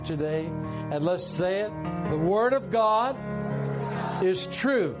today. And let's say it. The Word of God is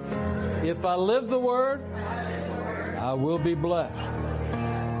truth. If I live the Word, I will be blessed.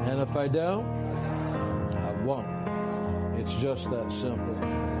 And if I don't, I won't. It's just that simple.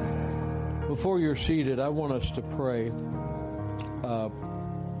 Before you're seated, I want us to pray.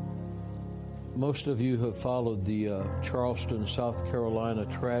 Most of you have followed the Charleston, South Carolina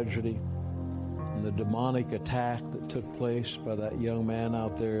tragedy and the demonic attack that took place by that young man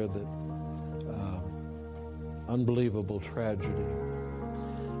out there. That unbelievable tragedy.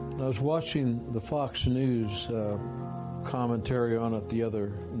 And I was watching the Fox News commentary on it the other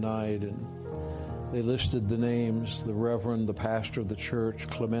night, and they listed the names: the Reverend, the pastor of the church,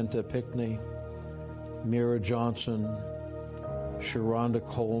 Clementa Pinckney, Mira Johnson, Sharonda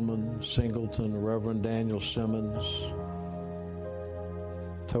Coleman, Singleton, Reverend Daniel Simmons,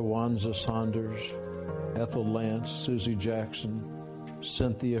 Tawanza Saunders, Ethel Lance, Susie Jackson,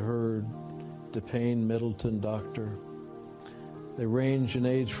 Cynthia Hurd, DePayne Middleton, Doctor. They range in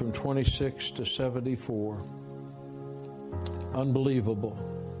age from 26 to 74. Unbelievable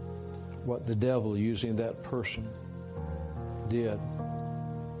what the devil, using that person, did.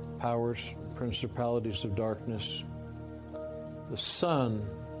 Powers, principalities of darkness. The son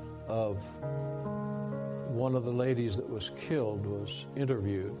of one of the ladies that was killed was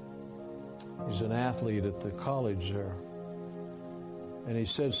interviewed. He's an athlete at the college there. And he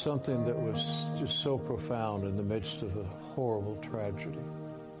said something that was just so profound in the midst of a horrible tragedy.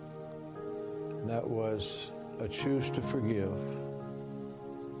 And that was, I choose to forgive.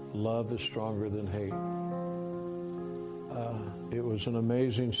 Love is stronger than hate. It was an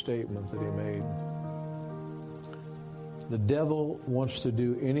amazing statement that he made. The devil wants to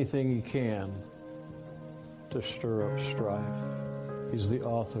do anything he can to stir up strife. He's the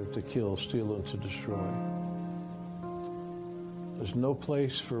author to kill, steal, and to destroy. There's no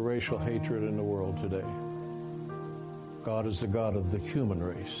place for racial hatred in the world today. God is the God of the human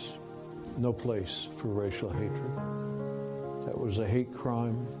race. No place for racial hatred. That was a hate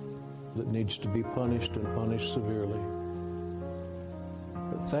crime that needs to be punished, and punished severely.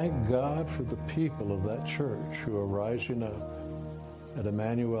 But thank God for the people of that church who are rising up at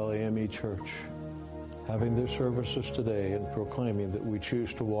Emmanuel AME Church, having their services today and proclaiming that we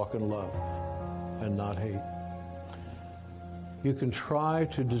choose to walk in love and not hate. You can try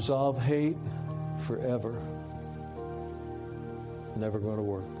to dissolve hate forever. Never going to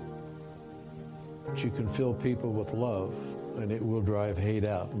work. But you can fill people with love, and it will drive hate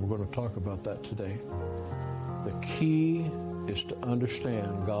out. And we're going to talk about that today. The key is to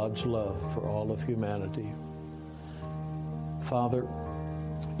understand God's love for all of humanity. Father,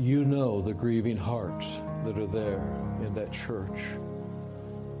 you know the grieving hearts that are there in that church,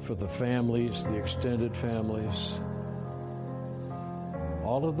 for the families, the extended families,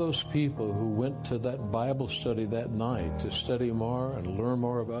 all of those people who went to that Bible study that night to study more and learn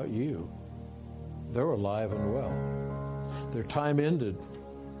more about you. They're alive and well. Their time ended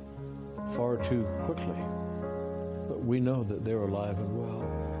far too quickly, but we know that they're alive and well.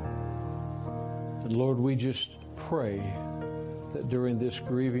 And Lord, we just pray that during this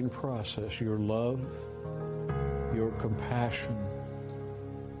grieving process, your love, your compassion,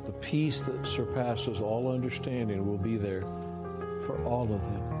 the peace that surpasses all understanding will be there for all of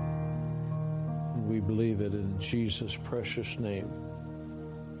them. And we believe it in Jesus' precious name.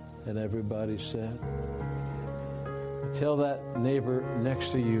 And everybody said, tell that neighbor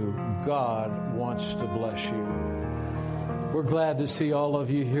next to you, God wants to bless you. We're glad to see all of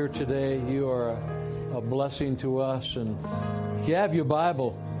you here today. You are a blessing to us. And if you have your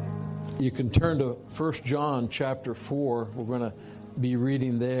Bible, you can turn to 1 John chapter 4. We're going to be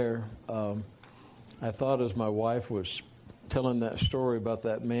reading there. I thought as my wife was telling that story about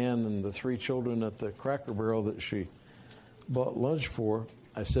that man and the 3 children at the Cracker Barrel that she bought lunch for,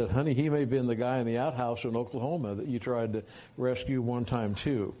 I said, honey, he may have been the guy in the outhouse in Oklahoma that you tried to rescue one time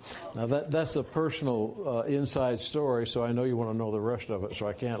too. Now that's a personal inside story, so I know you want to know the rest of it, so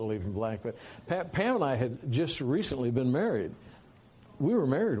I can't leave him blank. But Pam and I had just recently been married. We were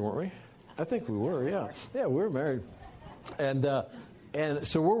married, weren't we? I think we were, yeah. Yeah, we were married. And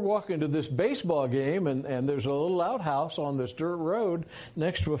so we're walking to this baseball game, and there's a little outhouse on this dirt road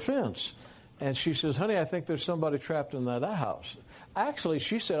next to a fence. And she says, honey, I think there's somebody trapped in that outhouse. Actually,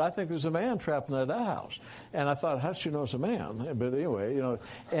 she said, I think there's a man trapped in that outhouse. And I thought, how does she know it's a man? But anyway,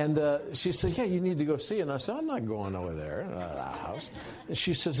 and she said, yeah, you need to go see it. And I said, I'm not going over there in that outhouse. And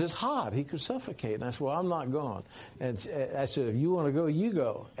she says, it's hot. He could suffocate. And I said, well, I'm not going. And I said, if you want to go, you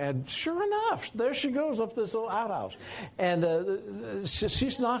go. And sure enough, there she goes up this little outhouse. And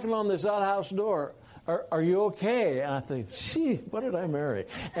she's knocking on this outhouse door are you okay? And I think, gee, what did I marry?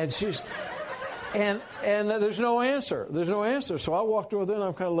 And she's, and there's no answer. There's no answer. So I walked over there, and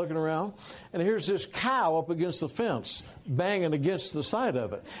I'm kind of looking around, and here's this cow up against the fence, banging against the side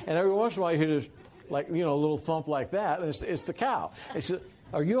of it. And every once in a while, you hear this, like, a little thump like that, and it's the cow. It said,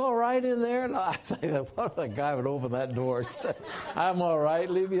 are you all right in there? And I think, what if that guy would open that door and say, I'm all right,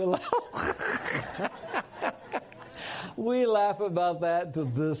 leave me alone. We laugh about that to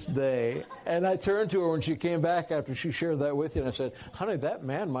this day. And I turned to her when she came back after she shared that with you, and I said, honey, that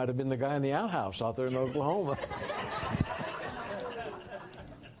man might have been the guy in the outhouse out there in Oklahoma.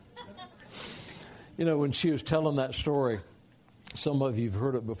 When she was telling that story, some of you have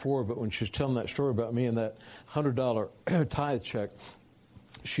heard it before, but when she was telling that story about me and that $100 tithe check,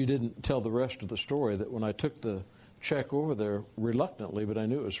 she didn't tell the rest of the story, that when I took the check over there reluctantly, but I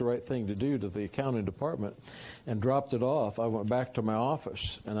knew it was the right thing to do, to the accounting department, and dropped it off, I went back to my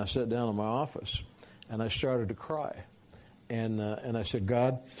office, and I sat down in my office, and I started to cry. And I said,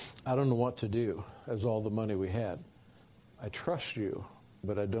 God, I don't know what to do. That's all the money we had. I trust you,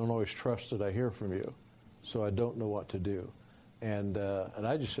 but I don't always trust that I hear from you, so I don't know what to do. And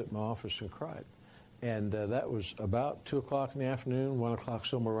I just sat in my office and cried. And that was about 2 o'clock in the afternoon, 1 o'clock,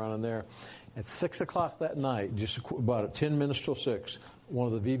 somewhere around in there. At 6 o'clock that night, just about 10 minutes till 6,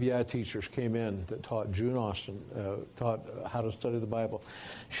 one of the VBI teachers came in that taught June Austin, taught how to study the Bible.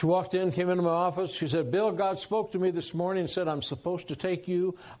 She walked in, came into my office. She said, Bill, God spoke to me this morning and said, I'm supposed to take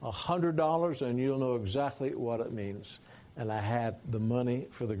you $100, and you'll know exactly what it means. And I had the money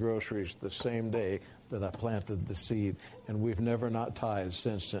for the groceries the same day that I planted the seed, and we've never not tithed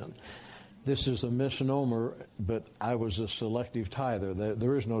since then. This is a misnomer, but I was a selective tither.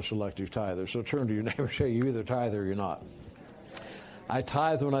 There is no selective tither. So turn to your neighbor and say, you either tithe or you're not. I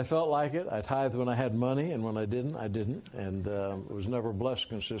tithed when I felt like it. I tithed when I had money, and when I didn't, I didn't. And was never blessed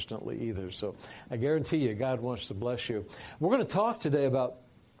consistently either. So I guarantee you, God wants to bless you. We're going to talk today about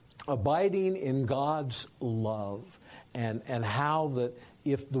abiding in God's love, and how that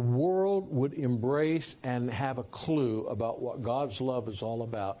if the world would embrace and have a clue about what God's love is all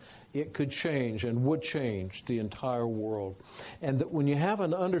about, it could change and would change the entire world. And that when you have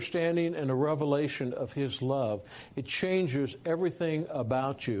an understanding and a revelation of His love, it changes everything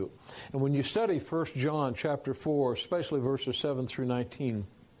about you. And when you study 1 John chapter 4, especially verses 7 through 19,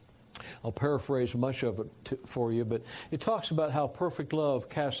 I'll paraphrase much of it for you, but it talks about how perfect love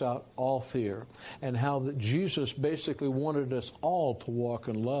casts out all fear, and how that Jesus basically wanted us all to walk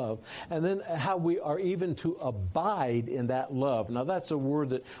in love, and then how we are even to abide in that love. Now, that's a word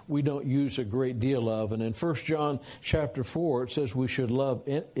that we don't use a great deal of, and in 1 John chapter 4, it says we should love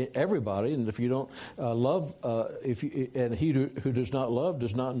everybody, and if you don't love, and he who does not love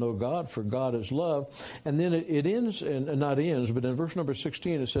does not know God, for God is love. And then it ends, and not ends, but in verse number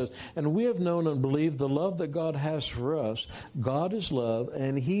 16 it says, and we have known and believed the love that God has for us. God is love,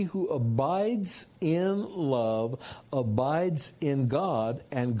 and he who abides in love abides in God,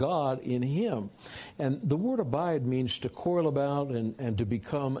 and God in him. And the word abide means to coil about and to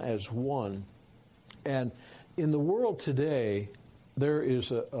become as one. And in the world today, there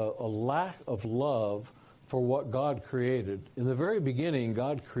is a lack of love for what God created. In the very beginning,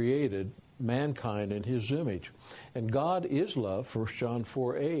 God created mankind in his image. And God is love, 1 John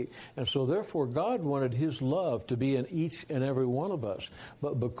 4:8. And so therefore God wanted his love to be in each and every one of us.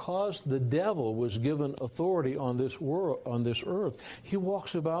 But because the devil was given authority on this world, on this earth, he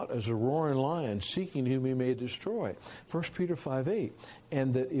walks about as a roaring lion, seeking whom he may destroy. 1 Peter 5:8.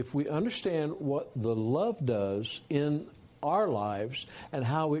 And that if we understand what the love does in our lives and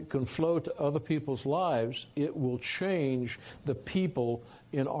how it can flow to other people's lives, it will change the people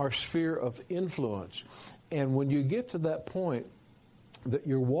in our sphere of influence. And when you get to that point that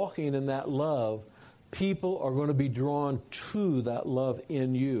you're walking in that love, people are going to be drawn to that love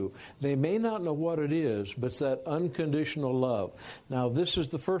in you. They may not know what it is, but it's that unconditional love. Now, this is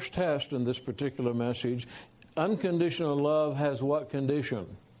the first test in this particular message. Unconditional love has what condition?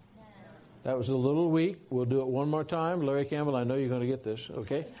 That was a little weak. We'll do it one more time. Larry Campbell, I know you're going to get this,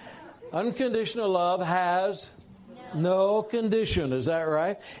 okay? Unconditional love has no condition. Is that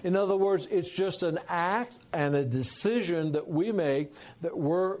right? In other words, it's just an act and a decision that we make that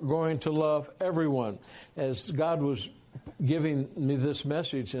we're going to love everyone. As God was giving me this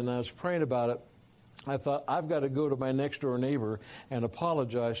message and I was praying about it, I thought, I've got to go to my next-door neighbor and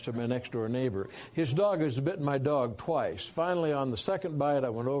apologize to my next-door neighbor. His dog has bitten my dog twice. Finally, on the second bite, I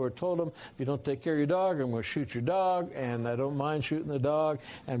went over and told him, if you don't take care of your dog, I'm going to shoot your dog, and I don't mind shooting the dog.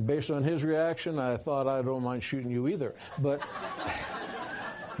 And based on his reaction, I thought, I don't mind shooting you either. But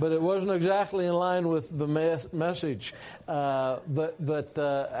but it wasn't exactly in line with the message. But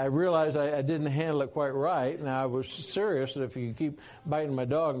I realized I didn't handle it quite right. Now, I was serious that if you keep biting my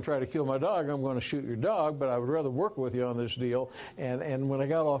dog and try to kill my dog, I'm going to shoot your dog, but I would rather work with you on this deal. And when I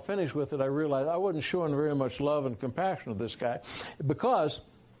got all finished with it, I realized I wasn't showing very much love and compassion to this guy, because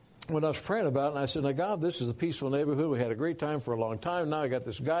when I was praying about it, and I said, now, God, this is a peaceful neighborhood. We had a great time for a long time. Now I got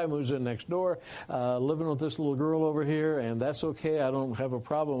this guy moves in next door, living with this little girl over here, and that's okay. I don't have a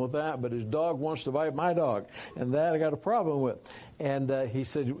problem with that, but his dog wants to bite my dog, and that I got a problem with. And he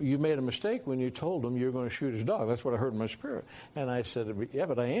said, you made a mistake when you told him you were going to shoot his dog. That's what I heard in my spirit. And I said, yeah,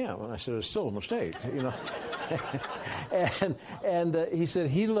 but I am. And I said, it's still a mistake, you know. and he said,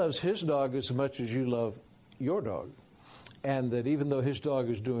 he loves his dog as much as you love your dog. And that even though his dog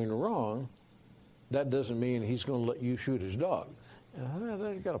is doing wrong, that doesn't mean he's going to let you shoot his dog.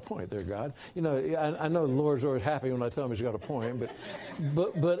 You got a point there, God. You know, I know the Lord's always happy when I tell him he's got a point,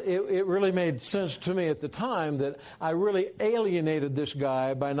 but it really made sense to me at the time that I really alienated this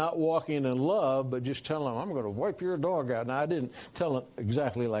guy by not walking in love, but just telling him, I'm going to wipe your dog out. Now, I didn't tell him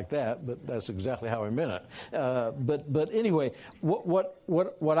exactly like that, but that's exactly how I meant it. But anyway,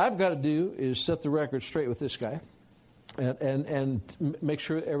 what I've got to do is set the record straight with this guy. And make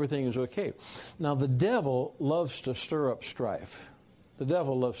sure everything is okay. Now, the devil loves to stir up strife. The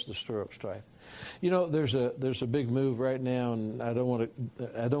devil loves to stir up strife. You know, there's a big move right now, and I don't want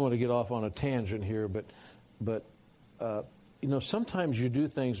to get off on a tangent here, but you know, sometimes you do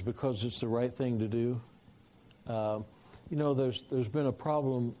things because it's the right thing to do. You know, there's been a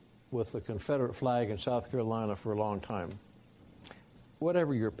problem with the Confederate flag in South Carolina for a long time.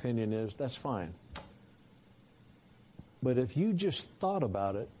 Whatever your opinion is, that's fine. But if you just thought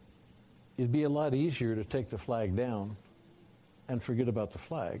about it, it'd be a lot easier to take the flag down and forget about the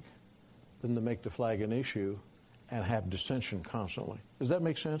flag than to make the flag an issue and have dissension constantly. Does that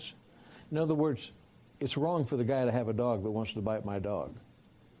make sense? In other words, it's wrong for the guy to have a dog that wants to bite my dog.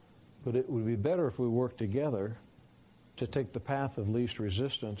 But it would be better if we worked together to take the path of least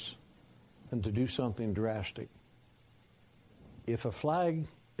resistance than to do something drastic. If a flag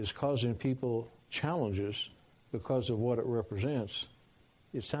is causing people challenges because of what it represents,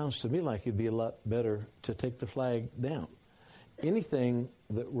 it sounds to me like it'd be a lot better to take the flag down. Anything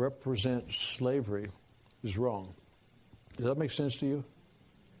that represents slavery is wrong. Does that make sense to you?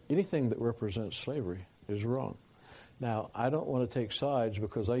 Anything that represents slavery is wrong. Now, I don't want to take sides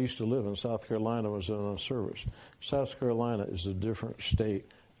because I used to live in South Carolina and was in a service. South Carolina is a different state.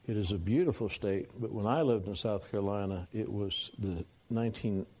 It is a beautiful state, but when I lived in South Carolina, it was the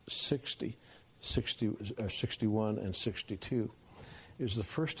 1960 61 and 62. It was the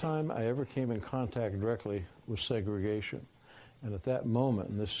first time I ever came in contact directly with segregation. And at that moment,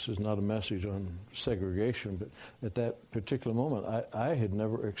 and this is not a message on segregation, but at that particular moment, I had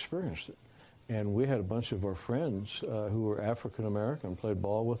never experienced it. And we had a bunch of our friends who were African American, played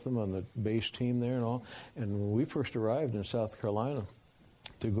ball with them on the base team there and all. And when we first arrived in South Carolina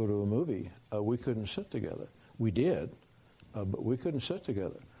to go to a movie, we couldn't sit together. We did, but we couldn't sit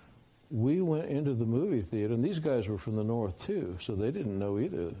together. We went into the movie theater, and these guys were from the north too, so they didn't know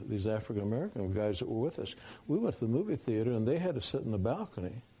either, these African-American guys that were with us. We went to the movie theater, and they had to sit in the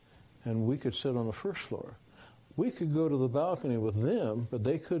balcony, and we could sit on the first floor. We could go to the balcony with them, but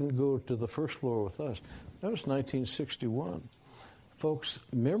they couldn't go to the first floor with us. That was 1961. Folks,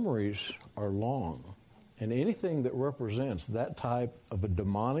 memories are long, and anything that represents that type of a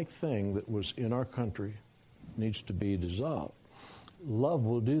demonic thing that was in our country needs to be dissolved. Love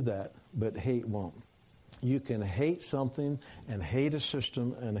will do that, but hate won't. You can hate something and hate a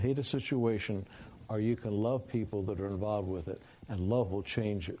system and hate a situation, or you can love people that are involved with it, and love will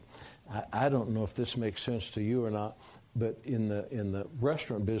change it. I don't know if this makes sense to you or not, but in the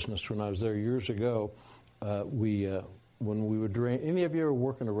restaurant business when I was there years ago, when we would drain, any of you ever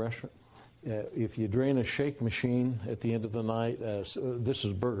work in a restaurant? If you drain a shake machine at the end of the night, this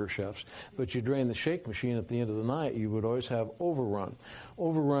is Burger Chefs, but you drain the shake machine at the end of the night, you would always have overrun.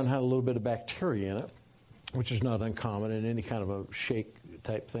 Overrun had a little bit of bacteria in it, which is not uncommon in any kind of a shake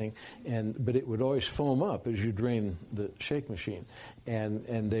type thing, but it would always foam up as you drain the shake machine.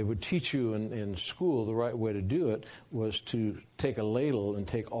 And they would teach you in school the right way to do it was to take a ladle and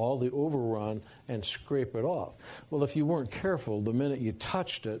take all the overrun and scrape it off. Well, if you weren't careful, the minute you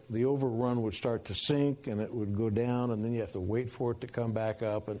touched it, the overrun would start to sink and it would go down, and then you have to wait for it to come back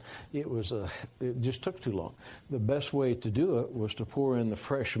up, and it just took too long. The best way to do it was to pour in the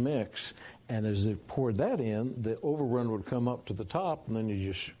fresh mix, and as they poured that in, the overrun would come up to the top, and then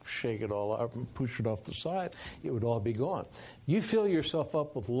you just shake it all up and push it off the side. It would all be gone. You fill yourself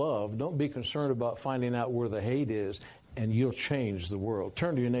up with love. Don't be concerned about finding out where the hate is. and you'll change the world.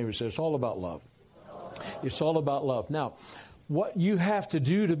 Turn to your neighbor and say, it's all about love. It's all about love. Now, what you have to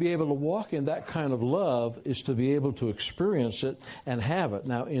do to be able to walk in that kind of love is to be able to experience it and have it.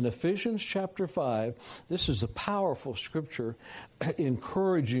 Now, in Ephesians chapter 5, this is a powerful scripture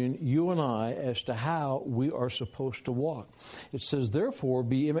encouraging you and I as to how we are supposed to walk. It says, therefore,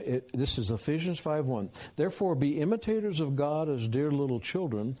 this is Ephesians 5:1. Therefore, be imitators of God as dear little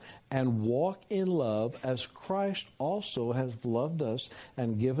children, and walk in love as Christ also has loved us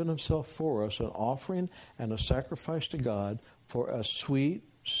and given himself for us, an offering and a sacrifice to God for a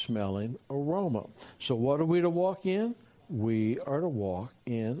sweet-smelling aroma. So what are we to walk in? We are to walk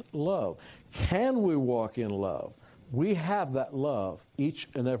in love. Can we walk in love? We have that love, each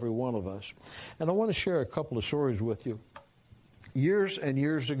and every one of us. And I want to share a couple of stories with you. Years and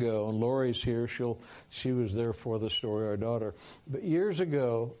years ago, and Lori's here, she was there for the story, our daughter. But years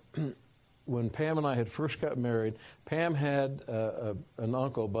ago, when Pam and I had first got married, Pam had an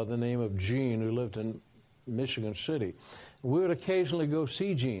uncle by the name of Gene who lived in Michigan City. We would occasionally go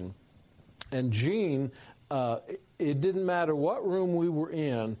see Gene. And Gene, it didn't matter what room we were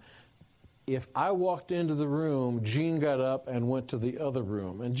in. If I walked into the room, Gene got up and went to the other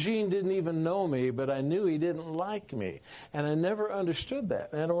room. And Gene didn't even know me, but I knew he didn't like me. And I never understood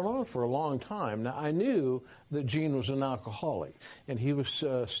that. And it went on for a long time. Now, I knew that Gene was an alcoholic. And he was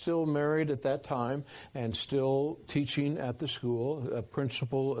still married at that time and still teaching at the school, a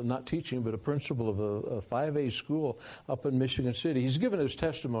principal, not teaching, but a principal of a 5A school up in Michigan City. He's given his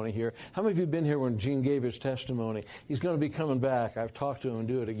testimony here. How many of you have been here when Gene gave his testimony? He's going to be coming back. I've talked to him and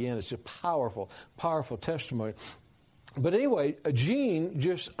do it again. It's a powerful testimony. But anyway,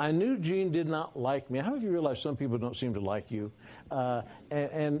 I knew Gene did not like me. How many of you realize some people don't seem to like you?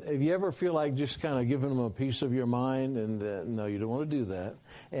 And if you ever feel like just kind of giving them a piece of your mind, and no, you don't want to do that.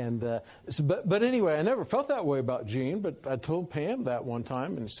 And but anyway, I never felt that way about Gene, but I told Pam that one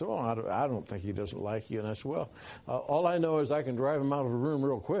time, and so I don't think he doesn't like you. And I said, well, all I know is I can drive him out of a room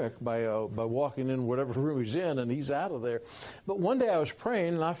real quick by walking in whatever room he's in, and he's out of there. But one day I was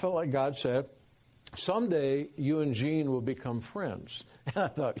praying, and I felt like God said, someday you and Gene will become friends. And I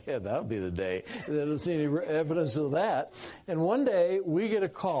thought, yeah, that'll be the day. I don't see any evidence of that. And one day we get a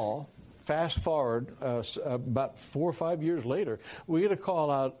call, fast forward about 4 or 5 years later, we get a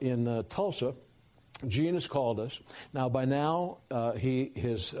call out in Tulsa. Gene has called us. Now, by now, he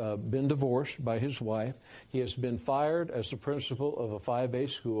has been divorced by his wife. He has been fired as the principal of a 5A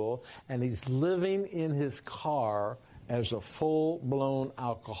school, and he's living in his car as a full-blown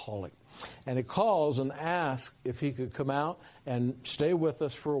alcoholic. And he calls and asks if he could come out and stay with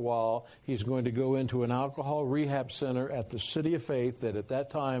us for a while. He's going to go into an alcohol rehab center at the City of Faith that at that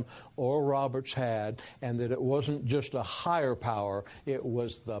time Oral Roberts had, and that it wasn't just a higher power, it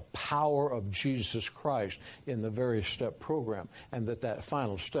was the power of Jesus Christ in the various step program, and that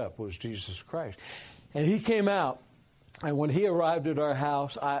final step was Jesus Christ. And he came out. And when he arrived at our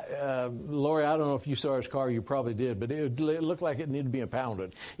house, Lori, I don't know if you saw his car, you probably did, but it looked like it needed to be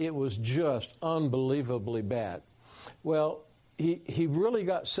impounded. It was just unbelievably bad. Well, he really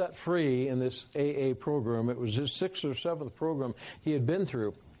got set free in this AA program. It was his 6th or 7th program he had been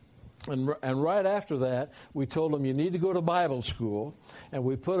through. And right after that, we told him, you need to go to Bible school. And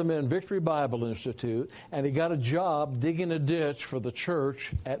we put him in Victory Bible Institute. And he got a job digging a ditch for the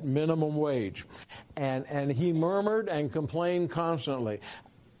church at minimum wage. And he murmured and complained constantly.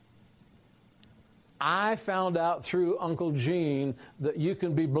 I found out through Uncle Gene that you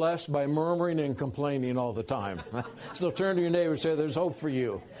can be blessed by murmuring and complaining all the time. So turn to your neighbor and say, there's hope for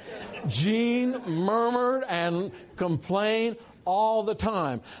you. Gene murmured and complained all the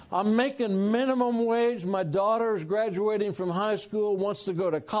time. I'm making minimum wage. My daughter is graduating from high school, wants to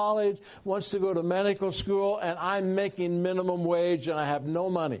go to college, wants to go to medical school, and I'm making minimum wage and I have no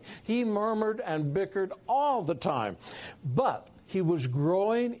money. He murmured and bickered all the time. But he was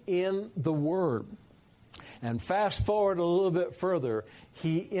growing in the Word. And fast forward a little bit further,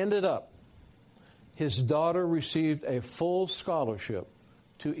 he ended up, his daughter received a full scholarship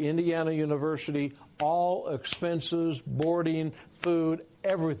to Indiana University, all expenses, boarding, food,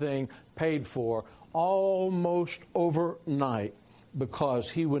 everything paid for, almost overnight, because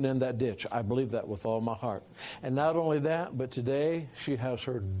he went in that ditch. I believe that with all my heart. And not only that, but today she has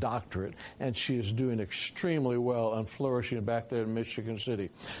her doctorate, and she is doing extremely well and flourishing back there in Michigan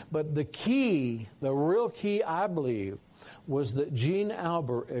City. But the real key, I believe, was that Gene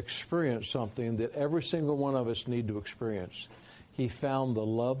Albert experienced something that every single one of us need to experience. He found the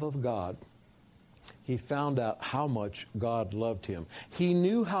love of God. He found out how much God loved him. He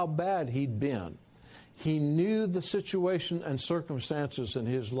knew how bad he'd been. He knew the situation and circumstances in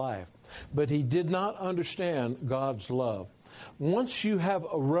his life, but he did not understand God's love. Once you have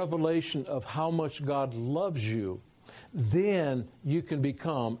a revelation of how much God loves you, then you can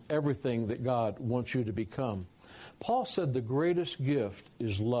become everything that God wants you to become. Paul said the greatest gift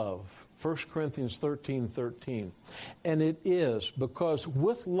is love. 1 Corinthians 13:13. And it is because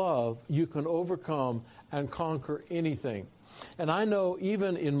with love you can overcome and conquer anything. And I know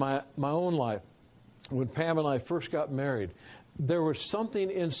even in my own life, when Pam and I first got married, there was something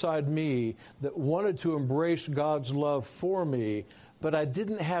inside me that wanted to embrace God's love for me, but I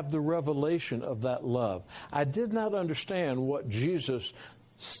didn't have the revelation of that love. I did not understand what Jesus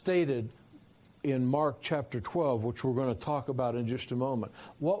stated in Mark chapter 12, which we're going to talk about in just a moment.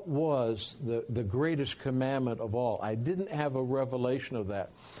 What was the greatest commandment of all? I didn't have a revelation of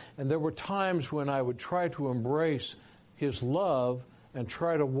that. And there were times when I would try to embrace his love and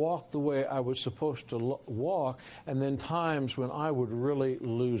try to walk the way I was supposed to walk, and then times when I would really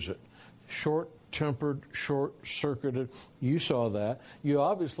lose it. Short-tempered, short-circuited. You saw that. You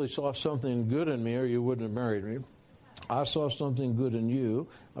obviously saw something good in me or you wouldn't have married me. I saw something good in you,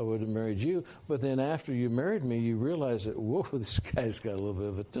 I would have married you. But then after you married me, you realize that, whoa, this guy's got a little bit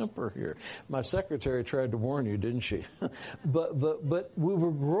of a temper here. My secretary tried to warn you, didn't she? But we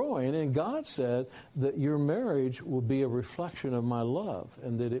were growing, and God said that your marriage will be a reflection of my love,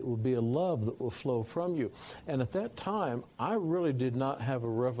 and that it will be a love that will flow from you. And at that time, I really did not have a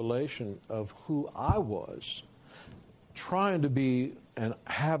revelation of who I was, trying to be and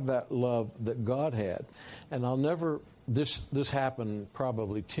have that love that God had. And I'll never... This happened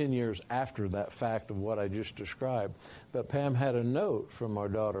probably 10 years after that fact of what I just described. But Pam had a note from our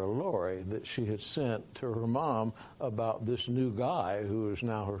daughter Lori that she had sent to her mom about this new guy who is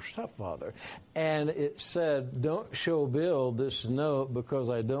now her stepfather. And it said, "Don't show Bill this note because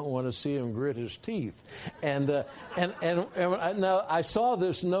I don't want to see him grit his teeth." And now I saw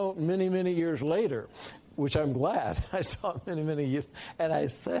this note many, many years later, which I'm glad I saw many, many years. And I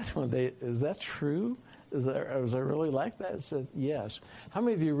said one day, "Is that true? Was I really like that?" I said, "Yes." How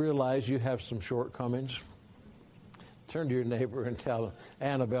many of you realize you have some shortcomings? Turn to your neighbor and tell them,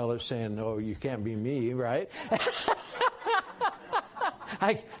 Annabelle is saying, "No, you can't be me," right?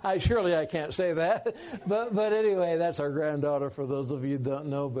 I surely I can't say that. But anyway, that's our granddaughter for those of you who don't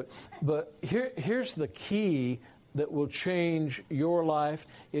know. But here's the key that will change your life.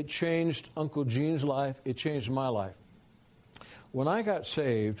 It changed Uncle Gene's life. It changed my life. When I got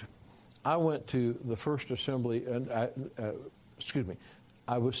saved, I went to the First Assembly, and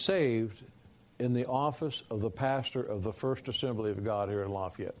I was saved in the office of the pastor of the First Assembly of God here in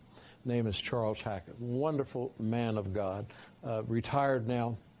Lafayette. His name is Charles Hackett, wonderful man of God, retired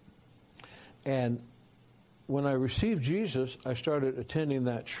now. And when I received Jesus, I started attending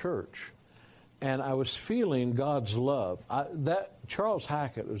that church. And I was feeling God's love. Charles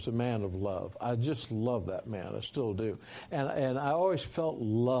Hackett was a man of love. I just love that man. I still do. And I always felt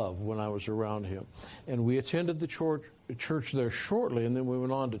love when I was around him. And we attended the church there shortly, and then we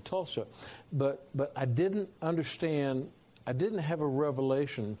went on to Tulsa. But I didn't understand. I didn't have a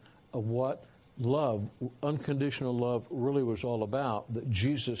revelation of what love, unconditional love, really was all about that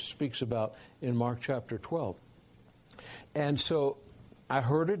Jesus speaks about in Mark chapter 12. And so I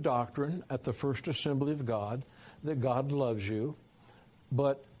heard a doctrine at the First Assembly of God that God loves you,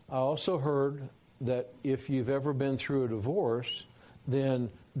 but I also heard that if you've ever been through a divorce, then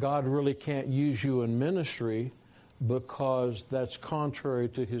God really can't use you in ministry because that's contrary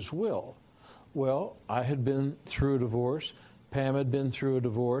to His will. Well, I had been through a divorce. Pam had been through a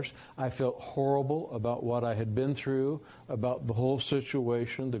divorce. I felt horrible about what I had been through, about the whole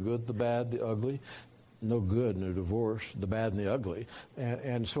situation, the good, the bad, the ugly. No good in a divorce, the bad and the ugly.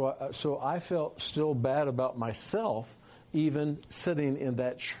 And so I felt still bad about myself, even sitting in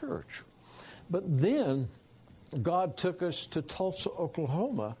that church. But then God took us to Tulsa,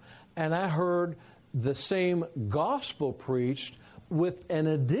 Oklahoma, and I heard the same gospel preached with an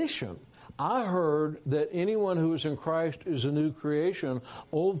addition. I heard that anyone who is in Christ is a new creation.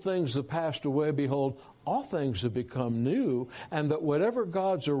 Old things have passed away. Behold, all things have become new. And that whatever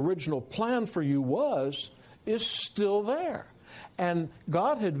God's original plan for you was, is still there. And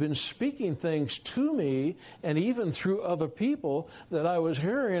God had been speaking things to me and even through other people that I was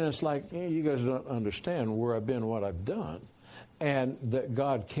hearing. And it's like, you guys don't understand where I've been, what I've done. And that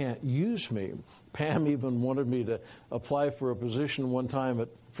God can't use me. Pam even wanted me to apply for a position one time at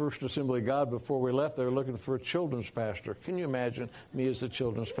First Assembly of God. Before we left, they were looking for a children's pastor. Can you imagine me as a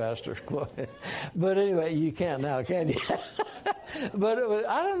children's pastor? But anyway, you can't now, can you? But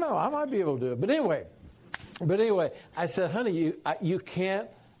I don't know. I might be able to do it. But anyway, I said, honey, you can't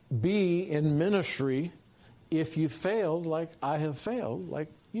be in ministry if you failed like I have failed, like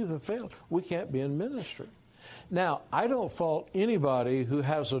you have failed. We can't be in ministry. Now, I don't fault anybody who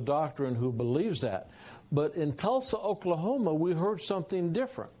has a doctrine who believes that. But in Tulsa, Oklahoma, we heard something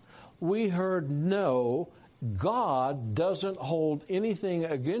different. We heard, no, God doesn't hold anything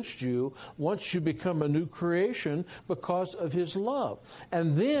against you once you become a new creation because of His love.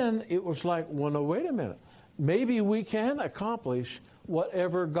 And then it was like, well, no, wait a minute. Maybe we can accomplish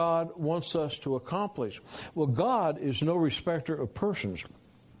whatever God wants us to accomplish. Well, God is no respecter of persons.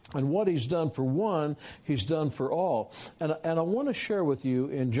 And what He's done for one, He's done for all. And I want to share with you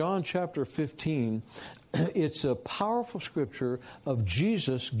in John chapter 15, it's a powerful scripture of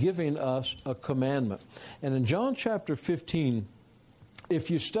Jesus giving us a commandment. And in John chapter 15, if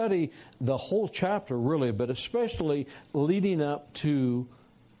you study the whole chapter really, but especially leading up to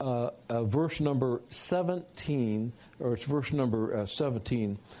verse number 17, or it's verse number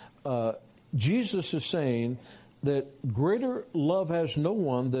 17, Jesus is saying that greater love has no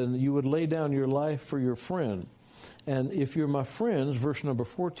one than you would lay down your life for your friend. And if you're my friends, verse number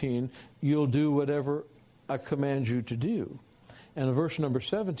 14, you'll do whatever I command you to do. And in verse number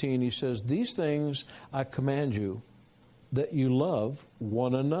 17, he says, these things I command you, that you love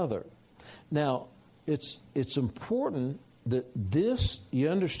one another. Now, it's important that this, you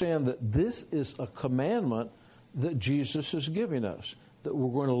understand that this is a commandment that Jesus is giving us, that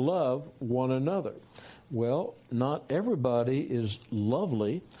we're going to love one another. Well, not everybody is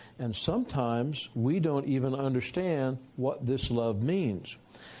lovely, and sometimes we don't even understand what this love means.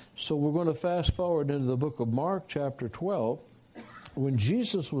 So we're going to fast forward into the book of Mark chapter 12, when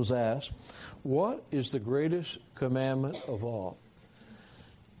Jesus was asked, what is the greatest commandment of all?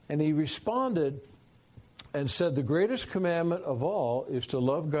 And He responded and said, the greatest commandment of all is to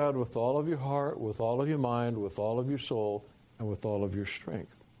love God with all of your heart, with all of your mind, with all of your soul, and with all of your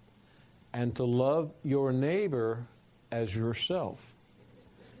strength. And to love your neighbor as yourself.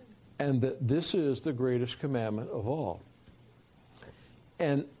 And that this is the greatest commandment of all.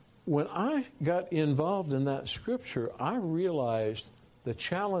 And when I got involved in that scripture, I realized the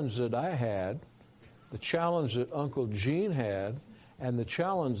challenge that I had, the challenge that Uncle Gene had, and the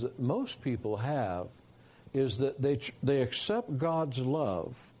challenge that most people have is that they accept God's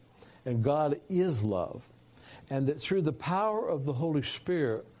love, and God is love, and that through the power of the Holy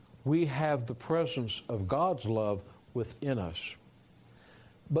Spirit, we have the presence of God's love within us.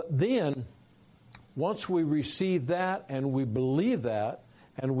 But then, once we receive that and we believe that,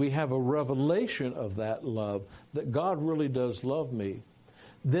 and we have a revelation of that love, that God really does love me,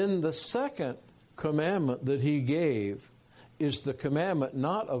 then the second commandment that He gave is the commandment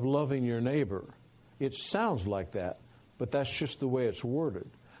not of loving your neighbor. It sounds like that, but that's just the way it's worded.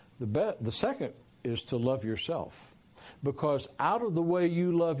 The second is to love yourself. Because out of the way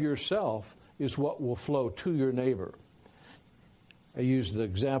you love yourself is what will flow to your neighbor. I used the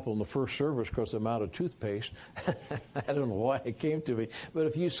example in the first service because I'm out of toothpaste. I don't know why it came to me. But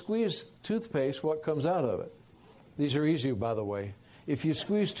if you squeeze toothpaste, what comes out of it? These are easy, by the way. If you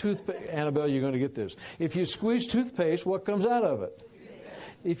squeeze toothpaste, Annabelle, you're going to get this. If you squeeze toothpaste, what comes out of it?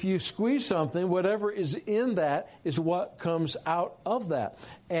 If you squeeze something, whatever is in that is what comes out of that.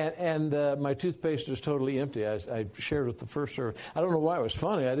 And my toothpaste is totally empty. I shared with the first service. I don't know why it was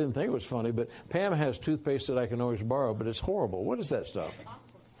funny. I didn't think it was funny. But Pam has toothpaste that I can always borrow, but it's horrible. What is that stuff?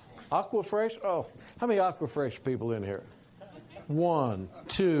 Aquafresh? Oh, how many Aquafresh people in here? 1,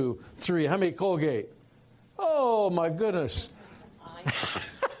 2, 3. How many Colgate? Oh, my goodness.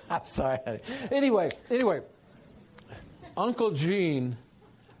 I'm sorry, honey. Anyway, Uncle Gene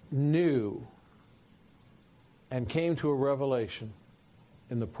knew and came to a revelation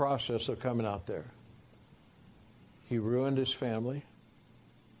in the process of coming out there. He ruined his family.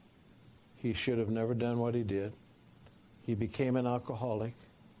 He should have never done what he did. He became an alcoholic,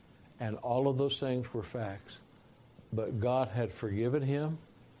 and all of those things were facts. But God had forgiven him,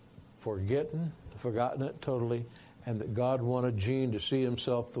 forgotten it totally, and that God wanted Gene to see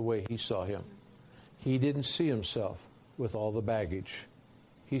himself the way he saw him. He didn't see himself with all the baggage.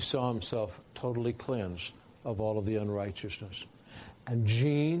 He saw himself totally cleansed of all of the unrighteousness. And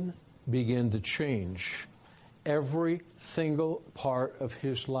Gene began to change. Every single part of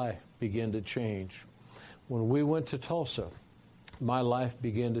his life began to change. When we went to Tulsa, my life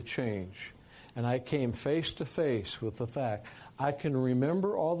began to change. And I came face to face with the fact I can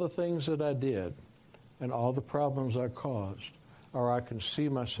remember all the things that I did and all the problems I caused, or I can see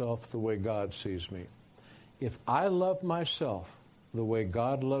myself the way God sees me. If I love myself the way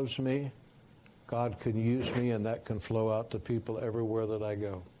God loves me, God can use me, and that can flow out to people everywhere that I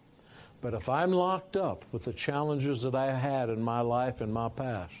go. But if I'm locked up with the challenges that I had in my life and my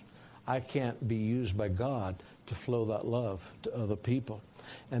past, I can't be used by God to flow that love to other people.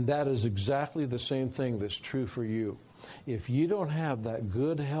 And that is exactly the same thing that's true for you. If you don't have that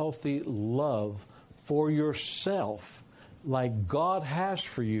good, healthy love for yourself like God has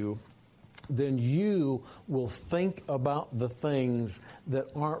for you, then you will think about the things that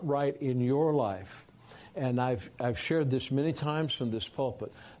aren't right in your life. And I've shared this many times from this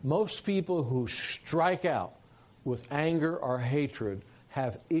pulpit. Most people who strike out with anger or hatred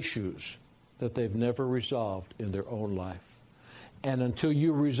have issues that they've never resolved in their own life. And until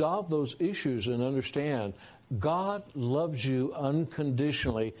you resolve those issues and understand God loves you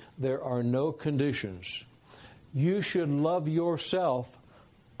unconditionally, there are no conditions. You should love yourself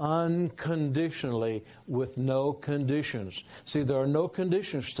unconditionally with no conditions. See, there are no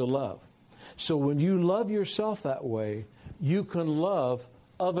conditions to love. So when you love yourself that way, you can love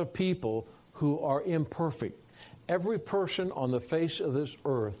other people who are imperfect. Every person on the face of this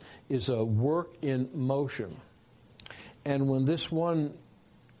earth is a work in motion. And when this one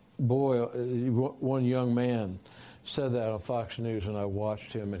boy, one young man said that on Fox News, and I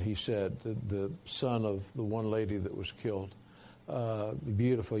watched him, and he said, the son of the one lady that was killed, a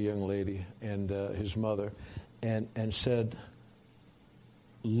beautiful young lady, and his mother, and said,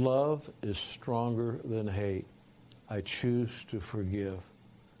 love is stronger than hate. I choose to forgive.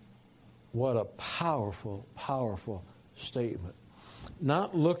 What a powerful, powerful statement.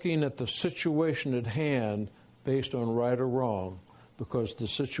 Not looking at the situation at hand based on right or wrong, because the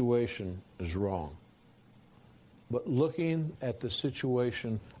situation is wrong. But looking at the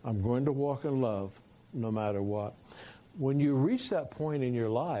situation, I'm going to walk in love no matter what. When you reach that point in your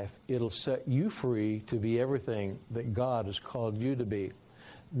life, it'll set you free to be everything that God has called you to be.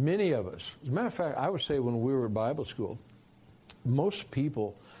 Many of us, as a matter of fact, I would say when we were at Bible school, most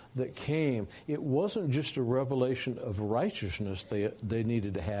people that came, it wasn't just a revelation of righteousness they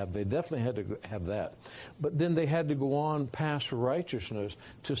needed to have. They definitely had to have that. But then they had to go on past righteousness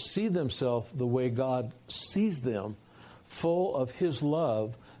to see themselves the way God sees them, full of His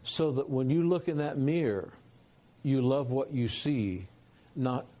love, so that when you look in that mirror, you love what you see,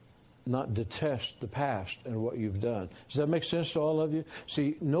 not detest the past and what you've done. Does that make sense to all of you?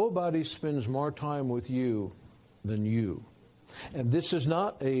 See, nobody spends more time with you than you. And this is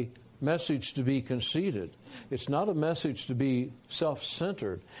not a message to be conceited. It's not a message to be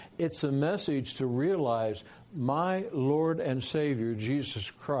self-centered. It's a message to realize my Lord and Savior, Jesus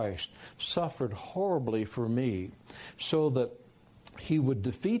Christ, suffered horribly for me so that He would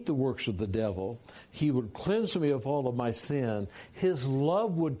defeat the works of the devil. He would cleanse me of all of my sin. His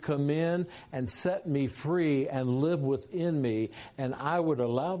love would come in and set me free and live within me, and I would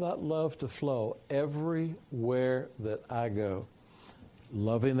allow that love to flow everywhere that I go.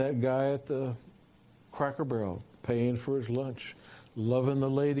 Loving that guy at the Cracker Barrel, paying for his lunch. Loving the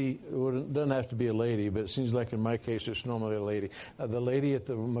lady, it doesn't have to be a lady, but it seems like in my case it's normally a lady. The lady at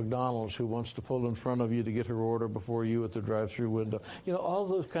the McDonald's who wants to pull in front of you to get her order before you at the drive-through window. You know, all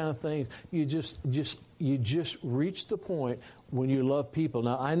those kind of things. You just reach the point when you love people.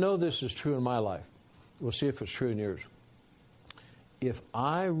 Now, I know this is true in my life. We'll see if it's true in yours. If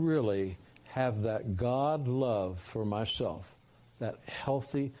I really have that God love for myself, that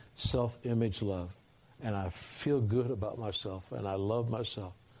healthy self-image love, and I feel good about myself, and I love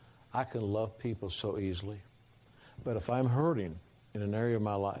myself, I can love people so easily. But if I'm hurting in an area of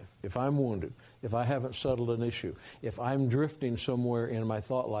my life, if I'm wounded, if I haven't settled an issue, if I'm drifting somewhere in my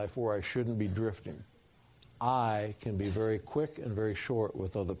thought life where I shouldn't be drifting, I can be very quick and very short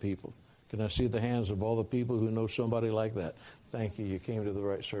with other people. Can I see the hands of all the people who know somebody like that? Thank you. You came to the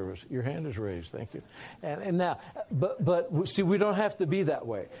right service. Your hand is raised. Thank you. And now, but see, we don't have to be that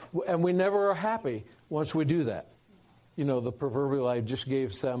way. And we never are happy once we do that. You know, the proverbial, I just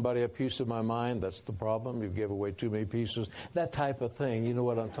gave somebody a piece of my mind. That's the problem. You gave away too many pieces. That type of thing. You know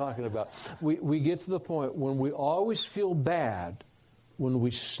what I'm talking about. We get to the point when we always feel bad when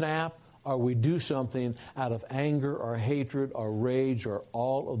we snap or we do something out of anger or hatred or rage or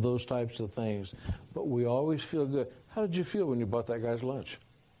all of those types of things. But we always feel good. How did you feel when you bought that guy's lunch?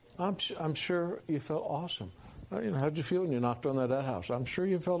 I'm sure you felt awesome. You know, how did you feel when you knocked on that house? I'm sure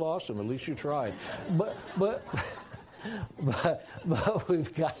you felt awesome. At least you tried. But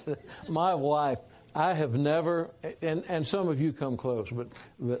we've got my wife. I have never, and some of you come close, but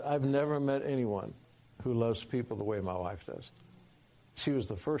I've never met anyone who loves people the way my wife does. She was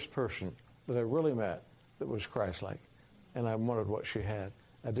the first person that I really met that was Christ-like, and I wanted what she had.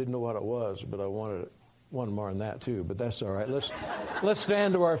 I didn't know what it was, but I wanted it. One more than that too, but that's all right. Let's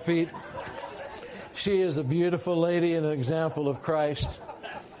stand to our feet. She is a beautiful lady and an example of Christ.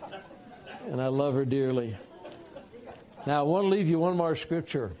 and I love her dearly. Now, I want to leave you one more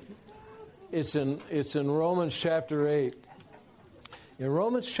scripture. It's in Romans chapter 8. In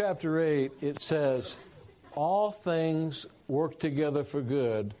Romans chapter 8, it says, all things work together for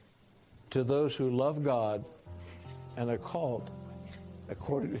good to those who love God and are called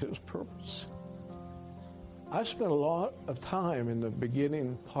according to his purpose. I spent a lot of time in the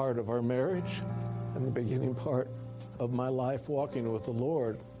beginning part of our marriage and the beginning part of my life walking with the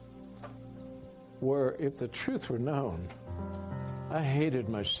Lord, where if the truth were known, I hated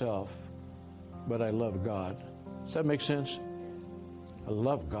myself, but I love God. Does that make sense? I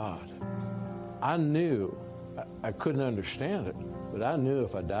love God. I knew, I couldn't understand it, but I knew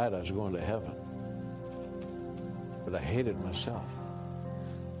if I died, I was going to heaven. But I hated myself.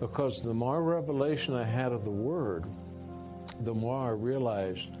 Because the more revelation I had of the Word, the more I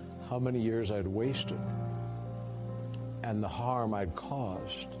realized how many years I'd wasted and the harm I'd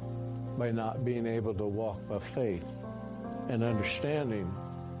caused by not being able to walk by faith and understanding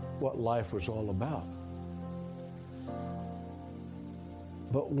what life was all about.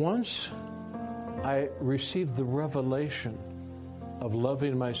 But once I received the revelation of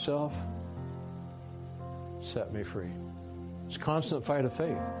loving myself, it set me free. It's a constant fight of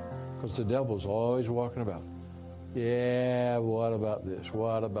faith because the devil's always walking about. Yeah, what about this?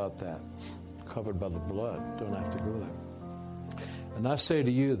 What about that? Covered by the blood. Don't have to go there. And I say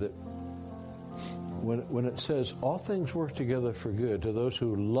to you that when it says all things work together for good to those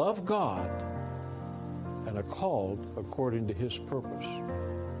who love God and are called according to his purpose.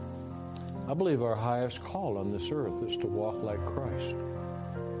 I believe our highest call on this earth is to walk like Christ,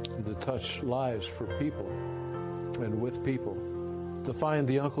 and to touch lives for people and with people, to find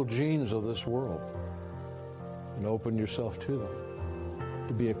the Uncle Genes of this world and open yourself to them,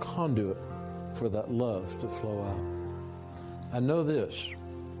 to be a conduit for that love to flow out. I know this.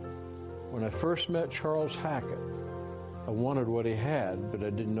 When I first met Charles Hackett, I wanted what he had, but I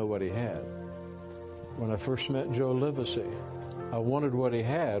didn't know what he had. When I first met Joe Livesey, I wanted what he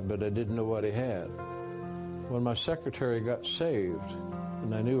had, but I didn't know what he had. When my secretary got saved,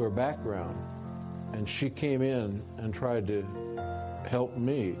 and I knew her background, and she came in and tried to help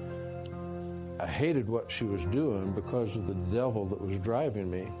me, I hated what she was doing because of the devil that was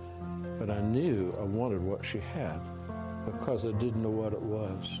driving me, but I knew I wanted what she had because I didn't know what it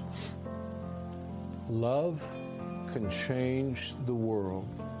was. Love can change the world.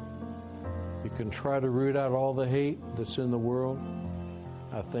 You can try to root out all the hate that's in the world.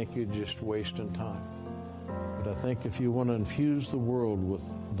 I think you're just wasting time. But I think if you want to infuse the world with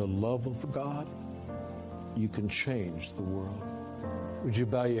the love of God, you can change the world. Would you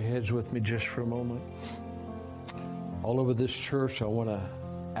bow your heads with me just for a moment? All over this church, I want to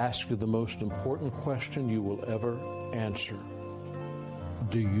ask you the most important question you will ever answer.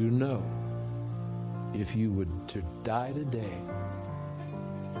 Do you know if you were to die today,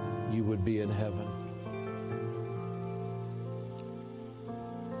 you would be in heaven?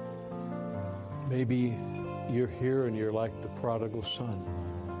 Maybe you're here and you're like the prodigal son.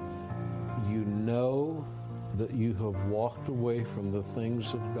 You know that you have walked away from the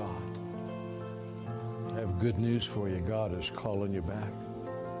things of God. I have good news for you. God is calling you back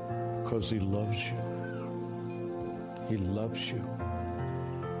because he loves you. He loves you.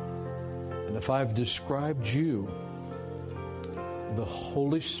 And if I've described you, the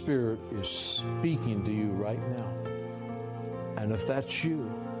Holy Spirit is speaking to you right now. And if that's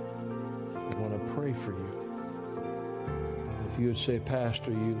you, I want to pray for you. If you would say,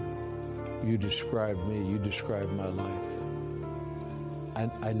 Pastor, you described me, you described my life.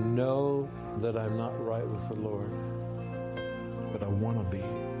 And I know that I'm not right with the Lord, but I want to be.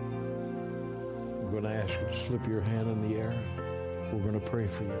 I'm going to ask you to slip your hand in the air. We're going to pray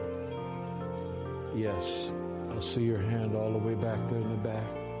for you. Yes, I see your hand all the way back there in the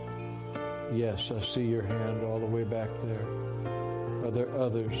back. Yes, I see your hand all the way back there. Are there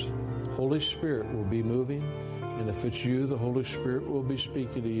others? Holy Spirit will be moving, and if it's you, the Holy Spirit will be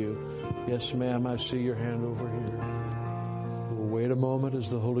speaking to you. Yes, ma'am, I see your hand over here. We'll wait a moment as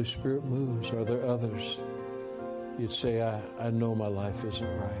the Holy Spirit moves. Are there others? You'd say, I know my life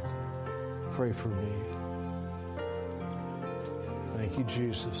isn't right. Pray for me. Thank you,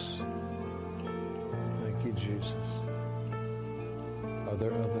 Jesus. Thank you, Jesus. Are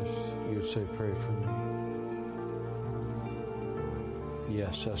there others? You'd say, pray for me.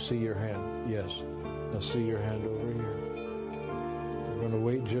 Yes, I see your hand. Yes, I see your hand over here. We're going to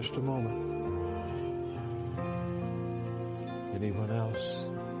wait just a moment. Anyone else?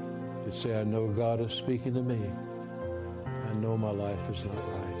 You'd say, I know God is speaking to me. I know my life is not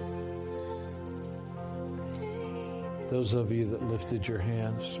right. Those of you that lifted your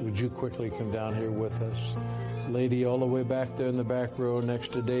hands, would you quickly come down here with us? Lady all the way back there in the back row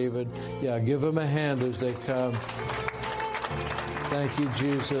next to David. Yeah, give them a hand as they come. Thank you,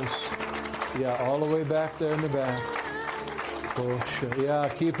 Jesus. Yeah, all the way back there in the back. Yeah,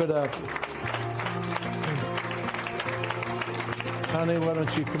 keep it up. Honey, why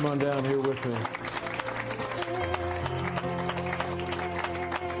don't you come on down here with me?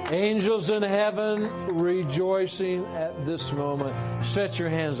 Angels in heaven rejoicing at this moment. Stretch your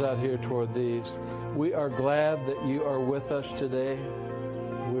hands out here toward these. We are glad that you are with us today.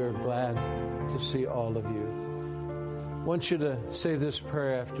 We are glad to see all of you. I want you to say this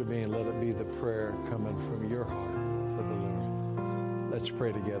prayer after me and let it be the prayer coming from your heart for the Lord. Let's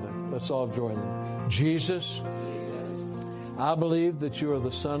pray together. Let's all join them. Jesus, I believe that you are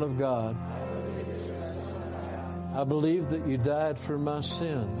the Son of God. I believe that you died for my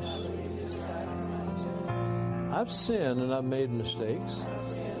sins. I've sinned and I've made mistakes.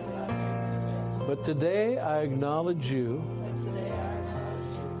 But today I acknowledge you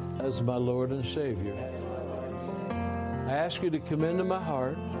as my Lord and Savior. I ask you to come into my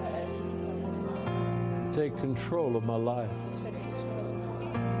heart and take control of my life.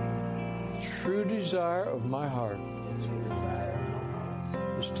 The true desire of my heart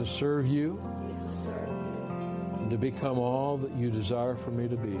is to serve you and to become all that you desire for me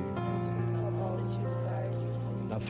to be.